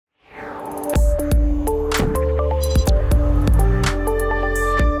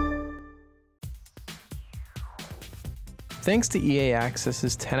Thanks to EA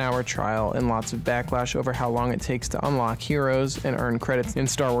Access's 10-hour trial and lots of backlash over how long it takes to unlock heroes and earn credits in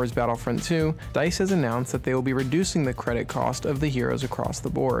Star Wars Battlefront II, DICE has announced that they will be reducing the credit cost of the heroes across the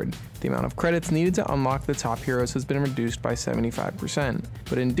board. The amount of credits needed to unlock the top heroes has been reduced by 75%,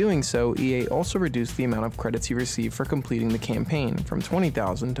 but in doing so, EA also reduced the amount of credits you receive for completing the campaign from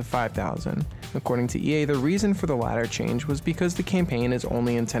 20,000 to 5,000. According to EA, the reason for the latter change was because the campaign is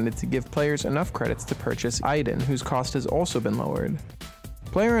only intended to give players enough credits to purchase Iden, whose cost has also been lowered.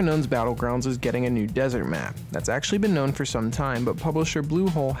 PlayerUnknown's Battlegrounds is getting a new desert map. That's actually been known for some time, but publisher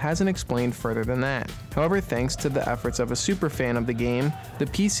Bluehole hasn't explained further than that. However, thanks to the efforts of a superfan of the game, the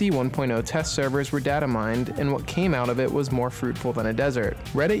PC 1.0 test servers were data mined, and what came out of it was more fruitful than a desert.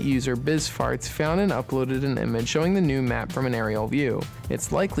 Reddit user BizFarts found and uploaded an image showing the new map from an aerial view.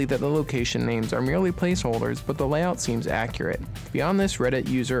 It's likely that the location names are merely placeholders, but the layout seems accurate. Beyond this, Reddit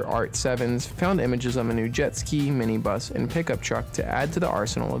user Art7s found images of a new jet ski, minibus, and pickup truck to add to the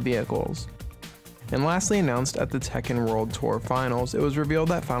arsenal of vehicles. And lastly, announced at the Tekken World Tour Finals, it was revealed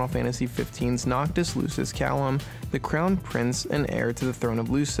that Final Fantasy XV's Noctis Lucis Callum, the crown prince and heir to the throne of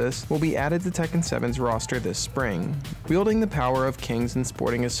Lucis, will be added to Tekken 7's roster this spring. Wielding the power of kings and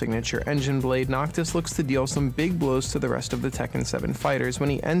sporting a signature engine blade, Noctis looks to deal some big blows to the rest of the Tekken 7 fighters when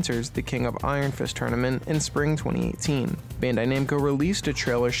he enters the King of Iron Fist tournament in spring 2018. Bandai Namco released a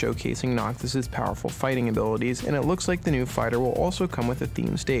trailer showcasing Noctis' powerful fighting abilities, and it looks like the new fighter will also come with a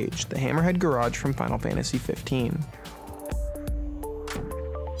theme stage, the Hammerhead Garage from Final Fantasy XV.